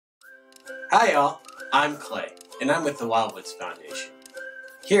Hi y'all, I'm Clay, and I'm with the Wildwoods Foundation.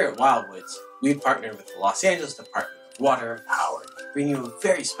 Here at Wildwoods, we partnered with the Los Angeles Department of Water and Power to bring you a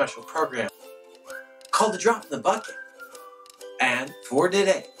very special program called the Drop in the Bucket. And for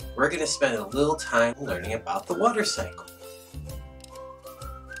today, we're going to spend a little time learning about the water cycle.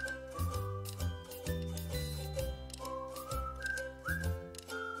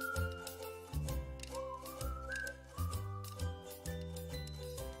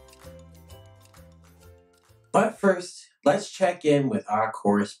 But first, let's check in with our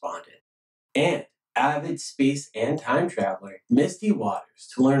correspondent and avid space and time traveler, Misty Waters,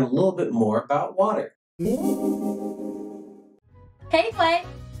 to learn a little bit more about water. Hey Clay!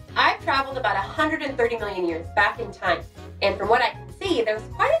 I've traveled about 130 million years back in time, and from what I can see, there's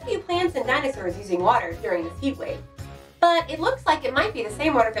quite a few plants and dinosaurs using water during this heat wave. But it looks like it might be the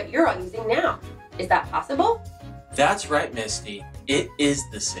same water that you're all using now. Is that possible? That's right, Misty. It is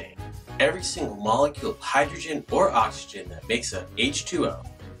the same. Every single molecule of hydrogen or oxygen that makes up H2O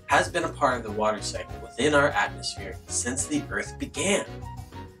has been a part of the water cycle within our atmosphere since the Earth began.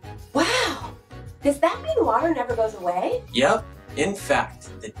 Wow! Does that mean water never goes away? Yep. In fact,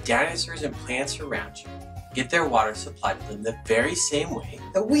 the dinosaurs and plants around you get their water supplied to them the very same way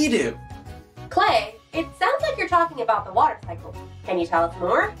that we do. Clay, it sounds like you're talking about the water cycle. Can you tell us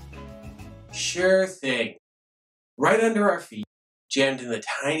more? Sure thing. Right under our feet, jammed in the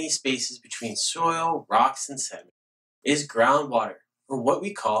tiny spaces between soil, rocks, and sediment, is groundwater, or what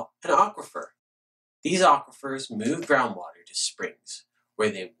we call an aquifer. These aquifers move groundwater to springs, where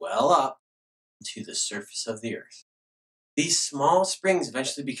they well up to the surface of the earth. These small springs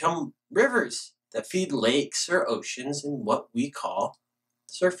eventually become rivers that feed lakes or oceans in what we call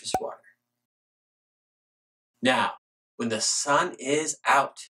surface water. Now, when the sun is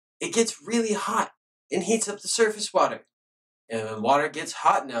out, it gets really hot and heats up the surface water. And when water gets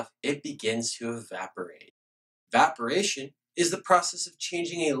hot enough, it begins to evaporate. Evaporation is the process of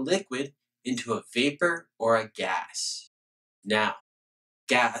changing a liquid into a vapor or a gas. Now,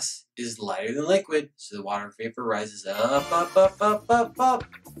 gas is lighter than liquid, so the water vapor rises up.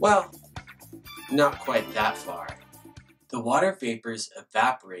 Well, not quite that far. The water vapors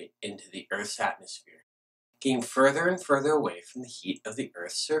evaporate into the Earth's atmosphere, getting further and further away from the heat of the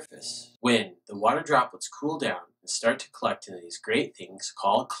Earth's surface. When the water droplets cool down and start to collect into these great things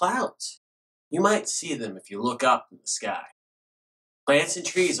called clouds. You might see them if you look up in the sky. Plants and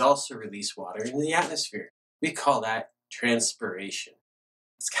trees also release water into the atmosphere. We call that transpiration.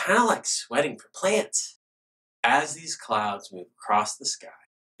 It's kind of like sweating for plants. As these clouds move across the sky,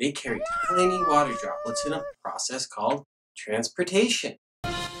 they carry tiny water droplets in a process called transportation.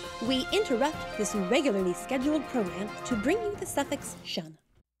 We interrupt this regularly scheduled program to bring you the suffix shun.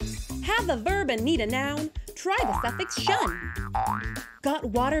 Have a verb and need a noun? Try the suffix shun. Got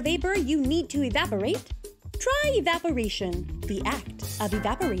water vapor you need to evaporate? Try evaporation, the act of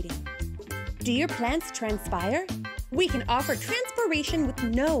evaporating. Do your plants transpire? We can offer transpiration with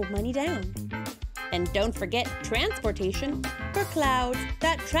no money down. And don't forget transportation for clouds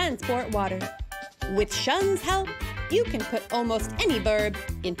that transport water. With shun's help, you can put almost any verb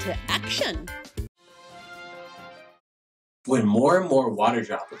into action. When more and more water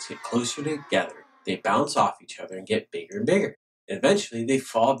droplets get closer together, they bounce off each other and get bigger and bigger. And eventually, they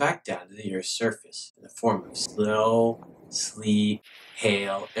fall back down to the Earth's surface in the form of snow, sleet,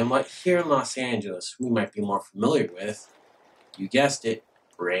 hail, and what here in Los Angeles we might be more familiar with, you guessed it,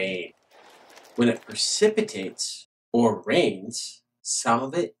 rain. When it precipitates or rains, some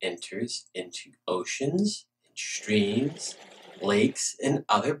of it enters into oceans, and streams, lakes, and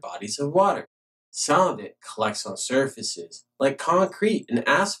other bodies of water. Some of it collects on surfaces like concrete and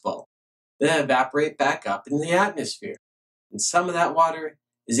asphalt, then evaporate back up in the atmosphere. And some of that water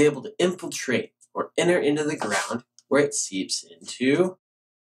is able to infiltrate or enter into the ground where it seeps into,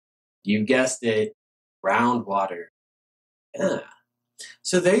 you guessed it, groundwater. Yeah.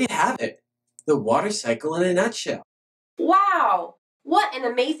 So there you have it, the water cycle in a nutshell. Wow! What an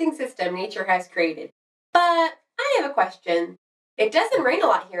amazing system nature has created. But I have a question. It doesn't rain a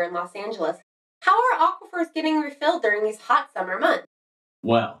lot here in Los Angeles. How are aquifers getting refilled during these hot summer months?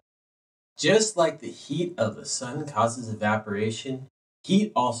 Well, just like the heat of the sun causes evaporation,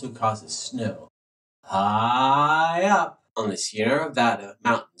 heat also causes snow high up on the Sierra Nevada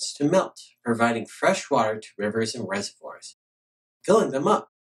mountains to melt, providing fresh water to rivers and reservoirs, filling them up.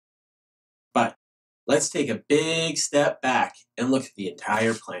 But let's take a big step back and look at the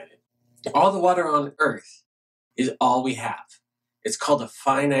entire planet. All the water on Earth is all we have. It's called a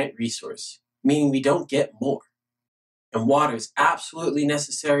finite resource, meaning we don't get more. And water is absolutely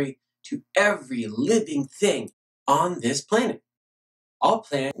necessary to every living thing on this planet. All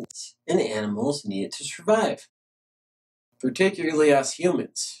plants and animals need it to survive, particularly us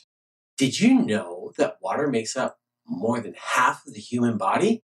humans. Did you know that water makes up more than half of the human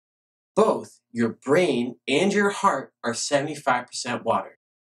body? Both your brain and your heart are 75% water.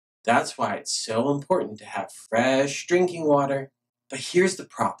 That's why it's so important to have fresh drinking water. But here's the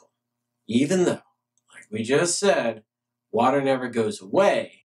problem. Even though, like we just said, water never goes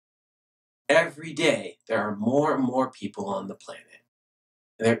away, every day there are more and more people on the planet.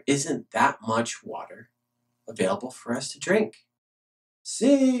 And there isn't that much water available for us to drink.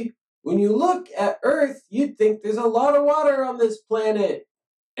 See, when you look at Earth, you'd think there's a lot of water on this planet.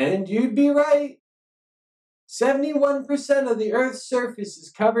 And you'd be right. 71% of the Earth's surface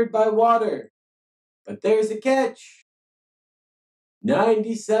is covered by water. But there's a catch.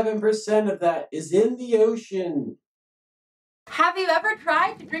 97% of that is in the ocean. Have you ever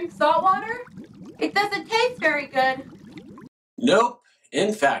tried to drink salt water? It doesn't taste very good. Nope.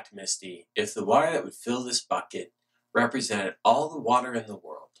 In fact, Misty, if the water that would fill this bucket represented all the water in the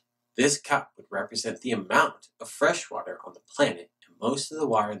world, this cup would represent the amount of fresh water on the planet, and most of the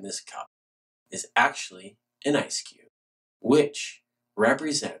water in this cup is actually an ice cube, which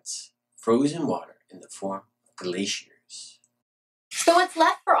represents frozen water in the form of glaciers. So what's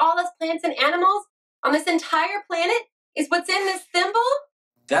left for all us plants and animals on this entire planet is what's in this thimble?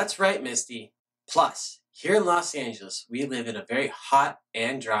 That's right, Misty. Plus, here in Los Angeles, we live in a very hot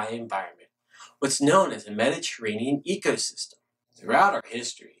and dry environment, what's known as a Mediterranean ecosystem. Throughout our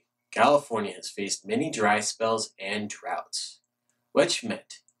history, California has faced many dry spells and droughts, which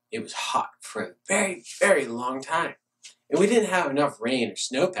meant it was hot for a very, very long time. And we didn't have enough rain or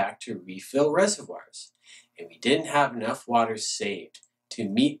snowpack to refill reservoirs. And we didn't have enough water saved to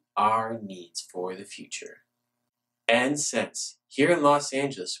meet our needs for the future. And since here in Los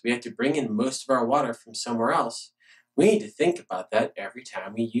Angeles we have to bring in most of our water from somewhere else, we need to think about that every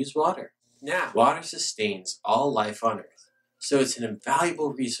time we use water. Now, water sustains all life on Earth, so it's an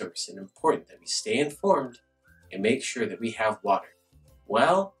invaluable resource and important that we stay informed and make sure that we have water.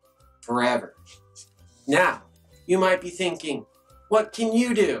 Well, forever. Now, you might be thinking, what can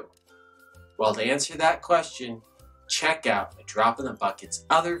you do? Well, to answer that question, check out A Drop in the Bucket's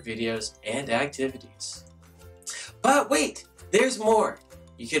other videos and activities. But wait, there's more.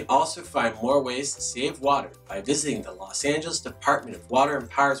 You can also find more ways to save water by visiting the Los Angeles Department of Water and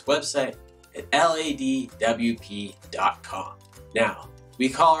Power's website at ladwp.com. Now, we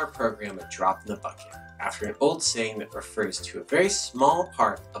call our program A Drop in the Bucket, after an old saying that refers to a very small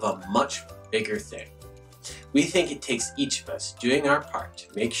part of a much bigger thing. We think it takes each of us doing our part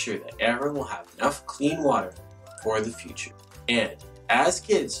to make sure that everyone will have enough clean water for the future. And as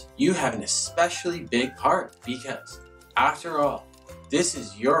kids, you have an especially big part because, after all, this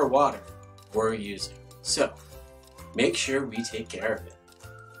is your water we're using. So, make sure we take care of it.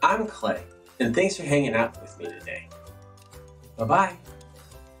 I'm Clay, and thanks for hanging out with me today. Bye-bye.